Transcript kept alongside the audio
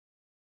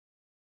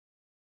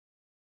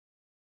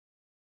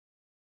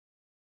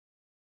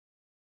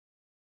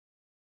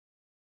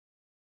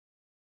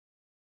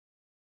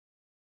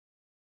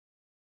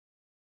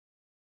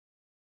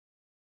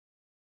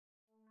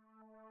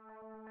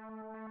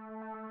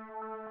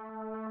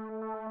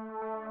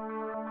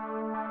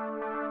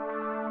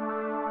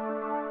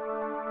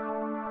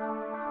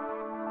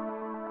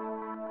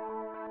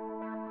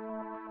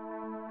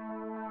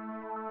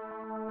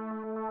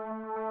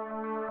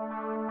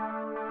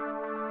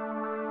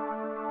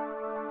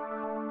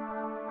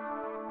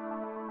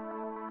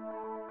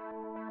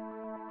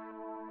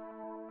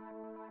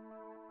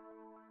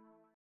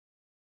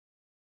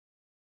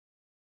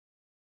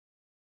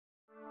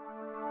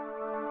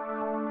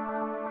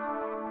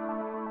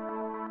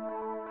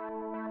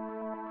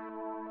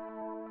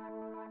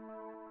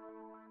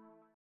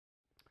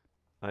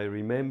I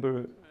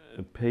remember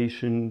a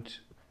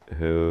patient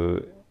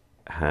who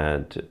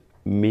had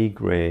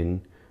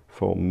migraine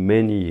for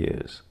many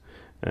years,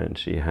 and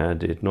she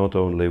had it not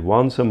only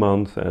once a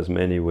month as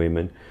many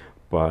women,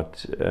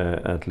 but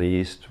at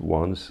least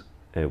once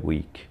a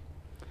week.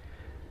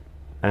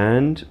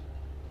 And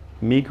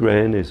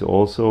migraine is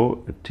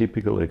also a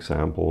typical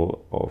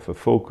example of a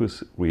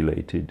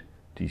focus-related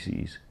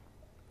disease.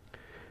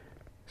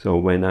 So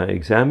when I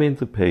examined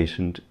the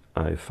patient,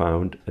 I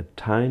found a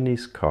tiny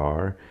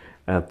scar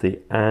at the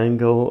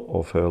angle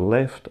of her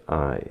left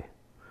eye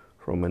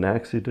from an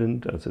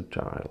accident as a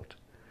child.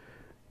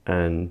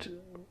 And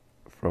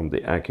from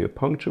the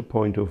acupuncture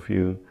point of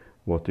view,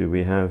 what do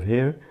we have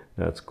here?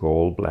 That's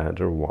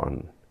gallbladder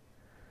 1.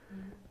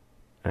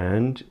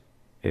 And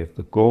if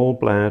the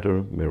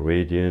gallbladder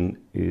meridian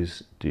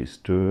is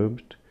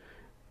disturbed,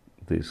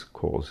 this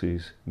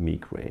causes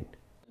migraine.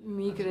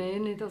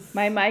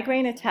 My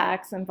migraine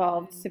attacks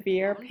involved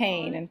severe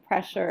pain and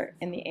pressure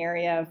in the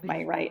area of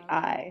my right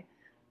eye,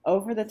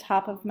 over the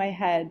top of my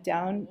head,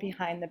 down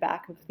behind the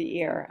back of the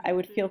ear. I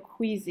would feel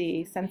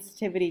queasy,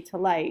 sensitivity to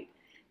light,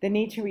 the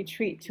need to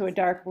retreat to a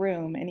dark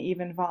room, and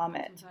even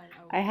vomit.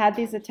 I had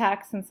these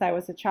attacks since I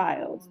was a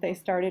child. They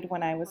started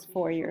when I was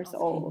 4 years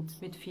old.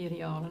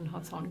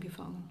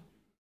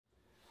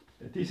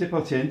 Diese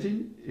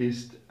Patientin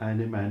ist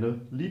eine meiner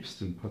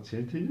liebsten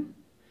Patientinnen.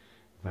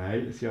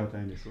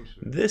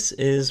 This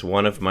is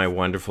one of my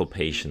wonderful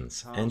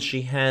patients, and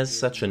she has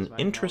such an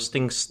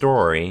interesting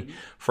story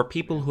for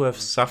people who have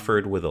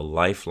suffered with a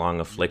lifelong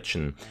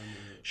affliction.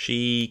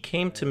 She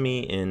came to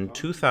me in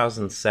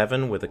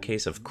 2007 with a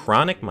case of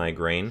chronic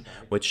migraine,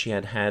 which she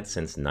had had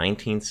since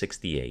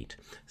 1968.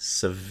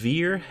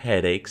 Severe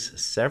headaches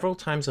several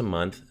times a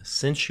month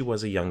since she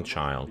was a young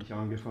child.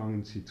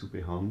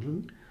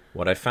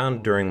 What I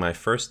found during my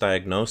first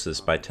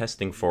diagnosis by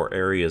testing for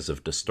areas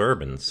of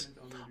disturbance,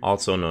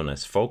 also known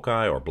as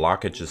foci or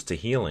blockages to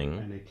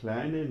healing,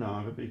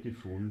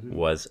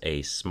 was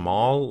a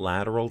small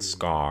lateral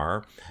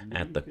scar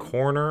at the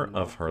corner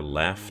of her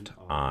left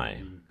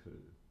eye.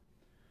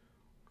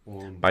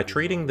 By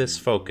treating this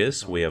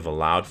focus, we have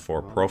allowed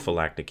for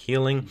prophylactic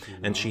healing,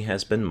 and she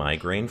has been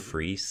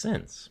migraine-free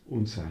since.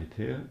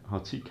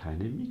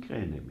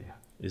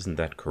 Isn't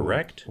that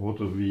correct?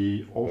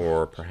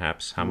 Or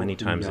perhaps how many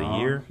times a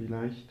year?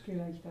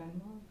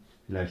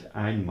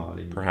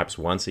 Perhaps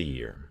once a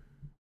year.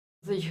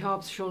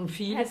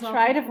 I've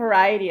tried a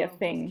variety of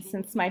things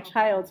since my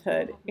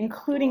childhood,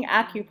 including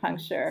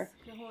acupuncture,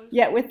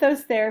 yet with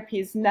those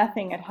therapies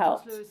nothing had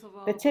helped.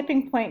 The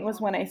tipping point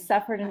was when I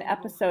suffered an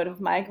episode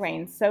of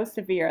migraine so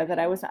severe that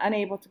I was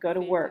unable to go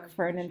to work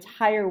for an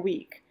entire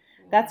week.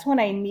 That's when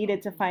I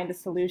needed to find a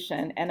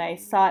solution, and I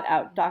sought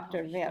out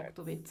Dr. Wirz.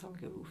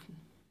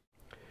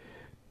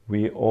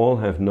 We all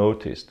have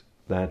noticed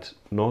that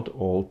not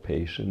all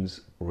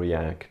patients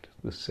react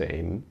the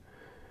same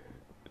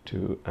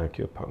to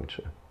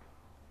acupuncture.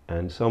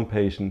 And some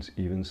patients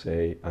even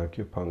say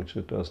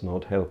acupuncture does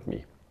not help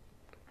me.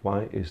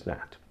 Why is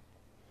that?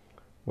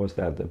 Was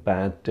that the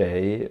bad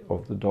day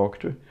of the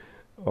doctor,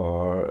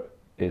 or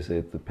is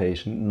it the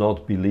patient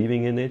not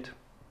believing in it?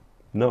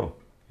 No,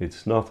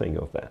 it's nothing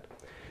of that.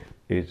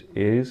 It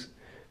is,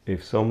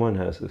 if someone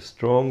has a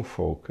strong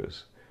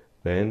focus,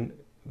 then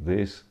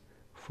this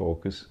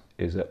focus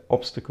is an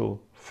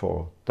obstacle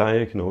for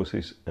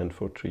diagnosis and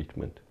for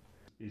treatment.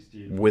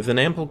 With an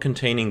ampoule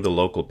containing the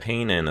local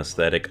pain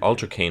anesthetic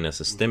ultracaine as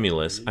a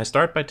stimulus, I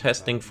start by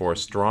testing for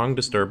strong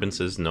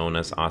disturbances known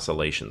as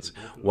oscillations.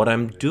 What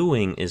I'm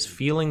doing is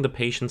feeling the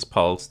patient's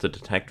pulse to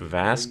detect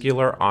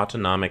vascular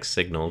autonomic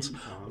signals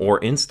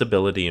or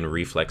instability in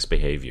reflex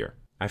behavior.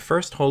 I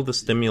first hold the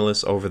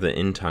stimulus over the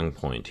in-tongue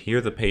point. Here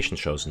the patient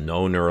shows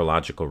no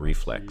neurological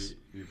reflex.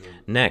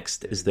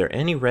 Next, is there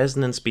any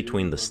resonance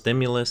between the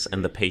stimulus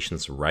and the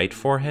patient's right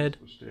forehead?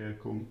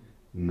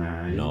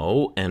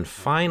 No. And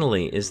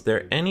finally, is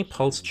there any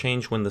pulse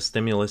change when the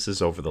stimulus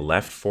is over the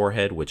left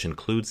forehead, which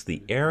includes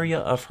the area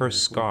of her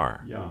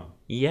scar?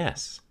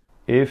 Yes.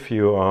 If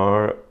you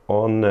are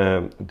on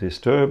a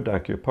disturbed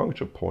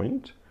acupuncture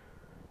point,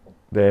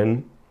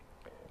 then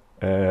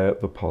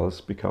the pulse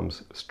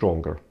becomes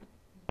stronger.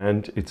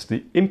 And it's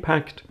the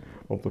impact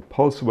of the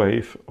pulse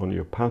wave on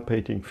your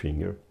palpating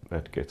finger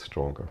that gets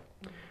stronger.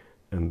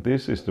 And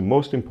this is the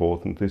most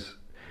important. This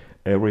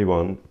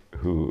everyone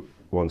who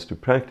wants to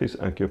practice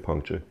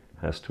acupuncture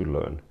has to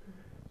learn,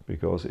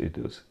 because it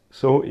is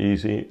so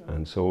easy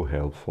and so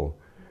helpful,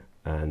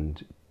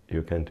 and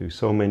you can do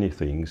so many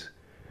things,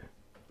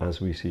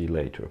 as we see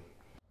later.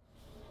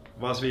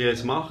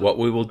 What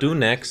we will do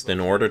next in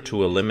order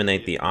to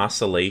eliminate the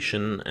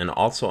oscillation and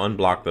also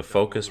unblock the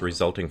focus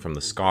resulting from the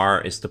scar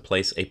is to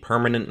place a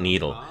permanent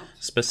needle,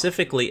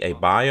 specifically a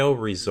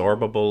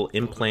bioresorbable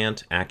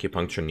implant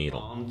acupuncture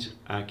needle.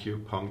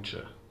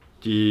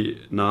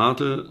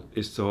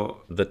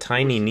 The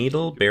tiny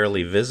needle,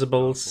 barely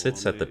visible,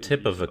 sits at the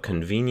tip of a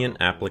convenient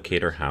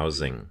applicator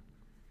housing.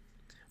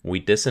 We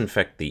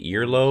disinfect the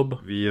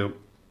earlobe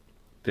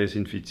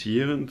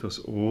desinfizieren das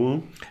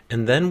Ohr.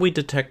 And then we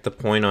detect the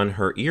point on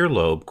her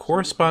earlobe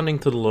corresponding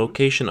to the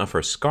location of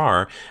her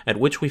scar at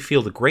which we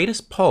feel the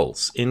greatest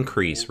pulse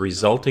increase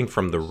resulting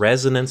from the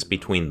resonance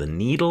between the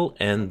needle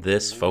and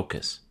this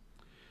focus.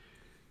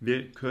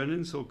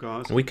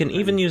 We can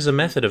even use a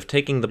method of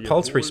taking the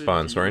pulse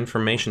response or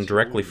information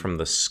directly from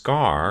the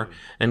scar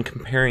and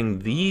comparing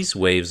these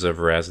waves of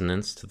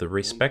resonance to the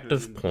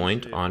respective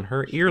point on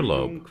her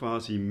earlobe.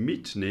 Quasi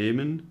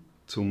mitnehmen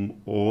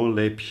zum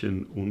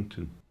Ohrläppchen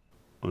unten.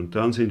 Und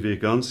dann sind wir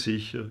ganz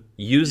sicher.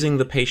 Using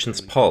the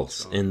patient's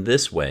pulse in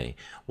this way,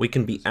 we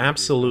can be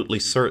absolutely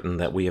certain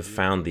that we have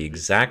found the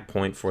exact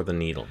point for the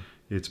needle.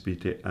 Jetzt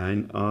bitte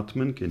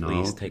einatmen, genau.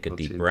 Please take a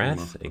deep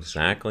breath.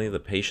 Exactly, the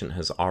patient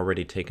has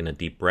already taken a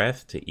deep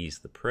breath to ease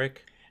the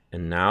prick.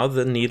 And now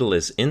the needle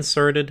is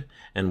inserted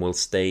and will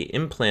stay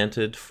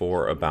implanted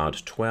for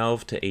about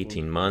 12 to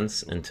 18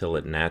 months until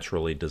it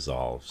naturally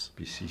dissolves.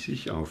 Bis sie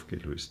sich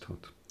aufgelöst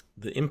hat.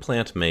 The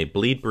implant may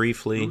bleed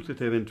briefly, Blutet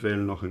eventuell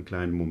noch einen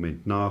kleinen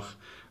Moment nach,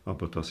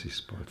 aber das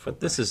ist bald vorbei. but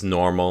this is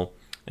normal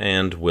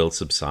and will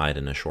subside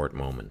in a short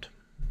moment.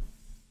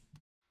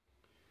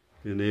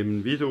 Wir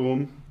nehmen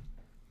wiederum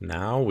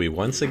Now we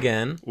once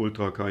again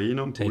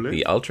take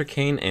the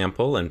ultracaine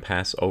ampoule and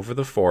pass over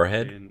the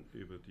forehead.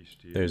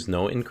 There's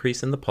no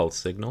increase in the pulse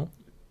signal.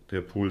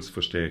 Der Puls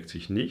verstärkt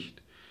sich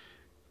nicht.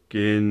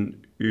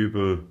 Gehen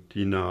über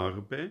die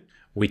Narbe.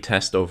 We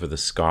test over the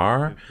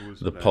scar.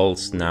 The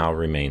pulse now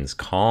remains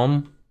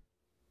calm.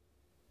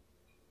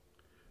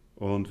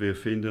 Und wir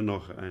finden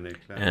noch eine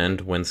kleine.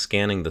 And when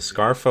scanning the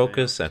scar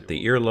focus at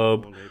the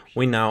earlobe,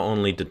 we now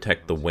only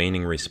detect the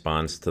waning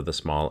response to the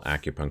small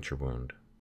acupuncture wound.